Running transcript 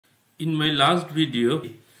In my last video,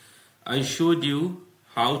 I showed you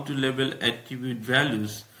how to label attribute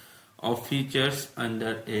values of features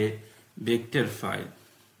under a vector file.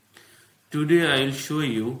 Today I will show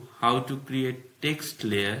you how to create text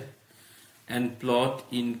layer and plot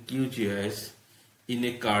in QGIS in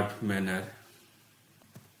a curved manner.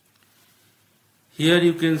 Here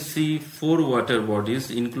you can see 4 water bodies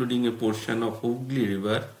including a portion of Hooghly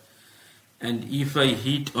River, and if I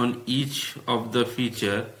hit on each of the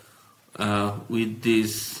feature with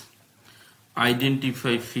this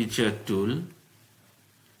identify feature tool,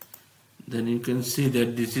 then you can see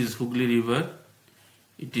that this is Hooghly River.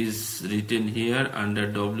 It is written here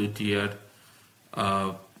under WTR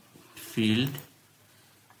field.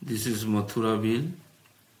 This is Mathuraville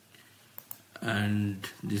and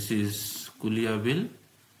this is Kuliaville.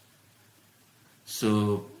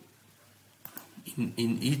 So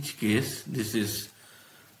in each case, this is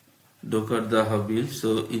Dokardahaville.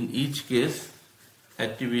 So in each case,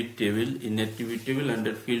 attribute table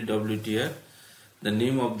under field WTR, the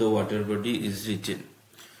name of the water body is written,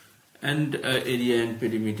 and area and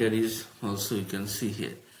perimeter is also, you can see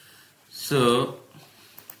here. So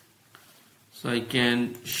I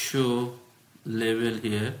can show label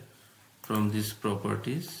here from these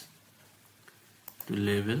properties to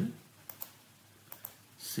label,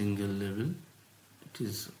 single label. It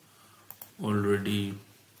is already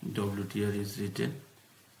WTR is written,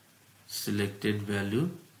 selected value.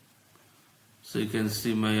 So you can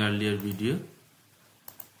see my earlier video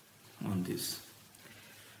on this.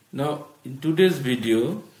 Now in today's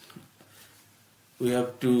video we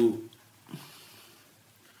have to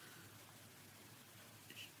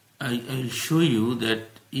I will show you that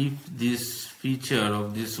if this feature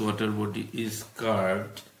of this water body is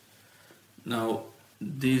curved, now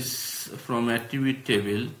this from attribute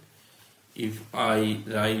table, if I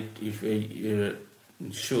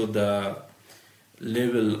show the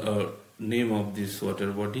label or name of this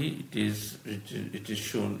water body, it is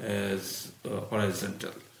shown as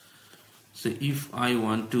horizontal. So if I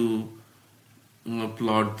want to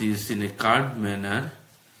plot this in a curved manner,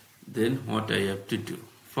 then what I have to do?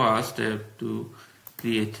 First I have to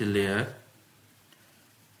create a layer,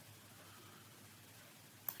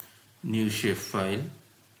 new shapefile.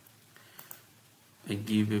 I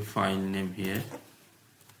give a file name here,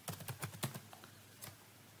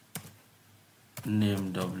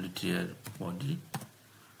 name WTR body,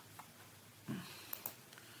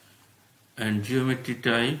 and geometry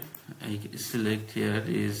type I select here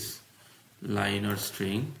is line or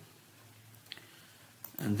string,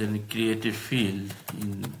 and then create a field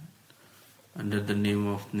under the name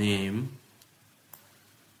of name.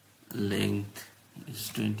 Length is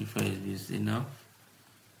 25 is enough.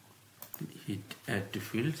 Hit add to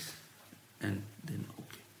fields and then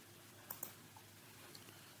OK.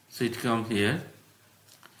 So it comes here.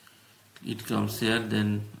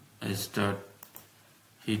 Then I start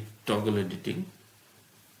hit toggle editing,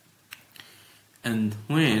 and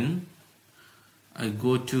when I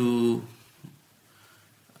go to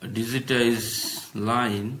digitize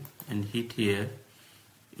line and hit here,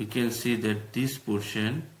 you can see that this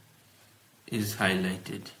portion is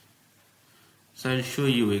highlighted. So I'll show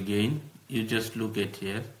you again. You just look at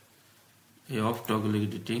here. I off toggle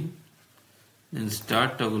editing, then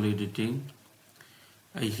start toggle editing.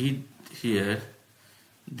 I hit here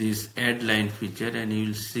this add line feature, and you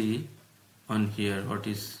will see on here what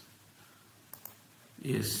is,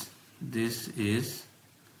 yes, this is,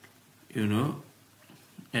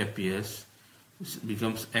 appears,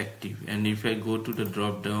 becomes active. And if I go to the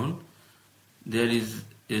drop down, there is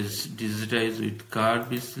digitize with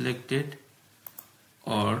curve is selected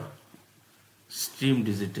or stream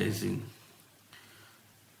digitizing.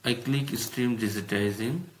 I click stream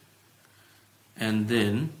digitizing, and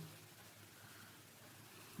then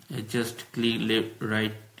I just click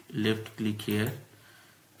left click here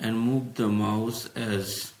and move the mouse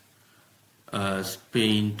as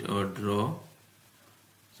paint or draw.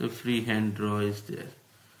 So freehand draw is there,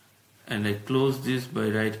 and I close this by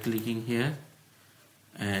right clicking here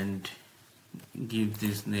and give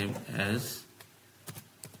this name as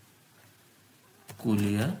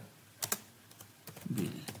Kuliaville.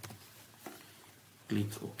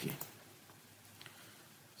 Click OK.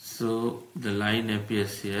 So the line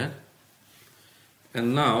appears here,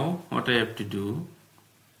 and now what I have to do,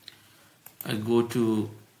 I go to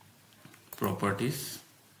properties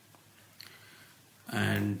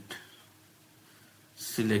and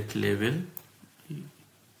select label,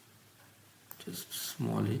 just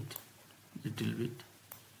small it little bit,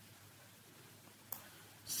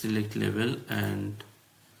 select label and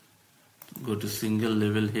go to single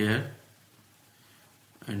label here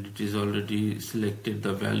and it is already selected.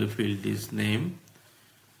 The value field is name,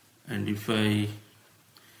 and if I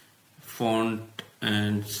font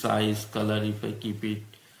and size color, if I keep it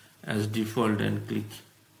as default and click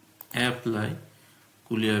apply,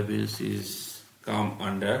 QGIS is come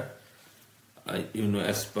under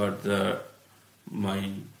as per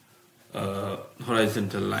my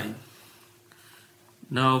horizontal line.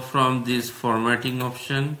 Now from this formatting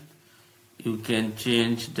option, you can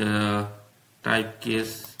change the type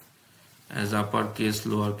case as uppercase,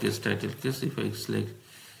 lowercase, title case. If I select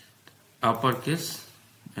uppercase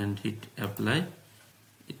and hit apply,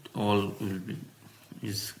 it all will be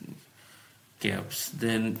is caps.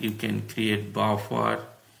 Then you can create buffer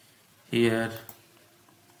here,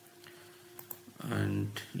 and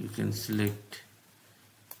you can select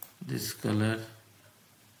this color.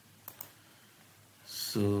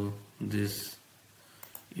 So this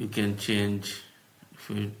you can change. If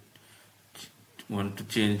you want to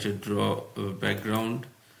change a background,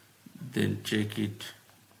 then check it,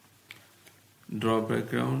 draw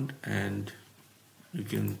background, and you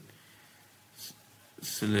can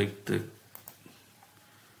select the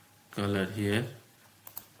color here.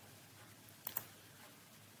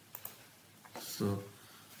 So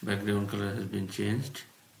background color has been changed.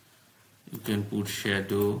 You can put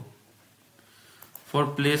shadow. For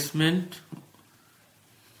placement,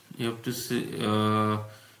 you have to see,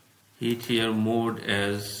 hit here mode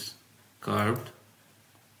as curved,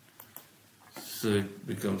 so it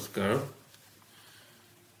becomes curved,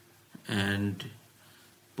 and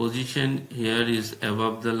position here is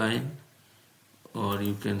above the line, or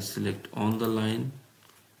you can select on the line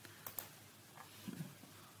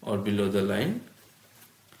or below the line,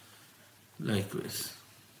 likewise.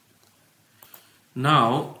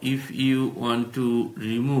 Now if you want to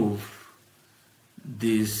remove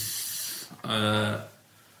this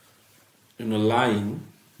line,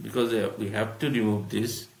 because we have to remove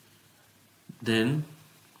this, then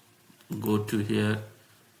go to here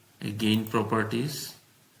again, properties,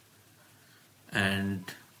 and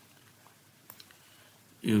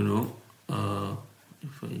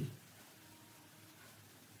if I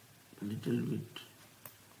little bit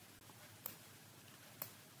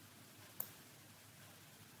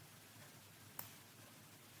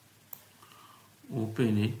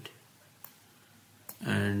open it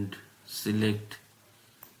and select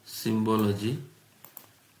Symbology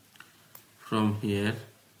from here,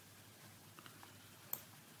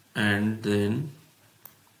 and then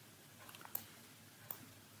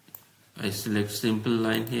I select simple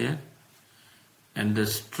line here, and the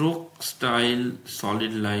stroke style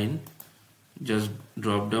solid line, just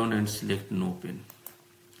drop down and select no pen.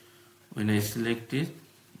 When I select it,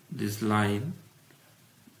 this line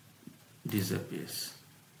disappears.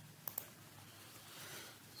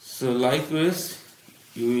 So likewise,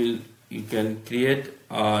 you can create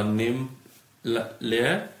a name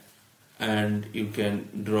layer, and you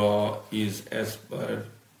can draw is as per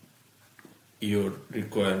your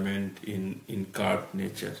requirement in curved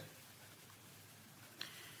nature.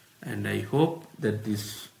 And I hope that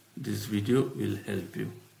this video will help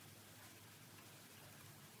you.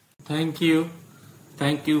 Thank you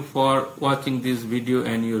for watching this video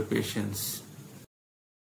and your patience.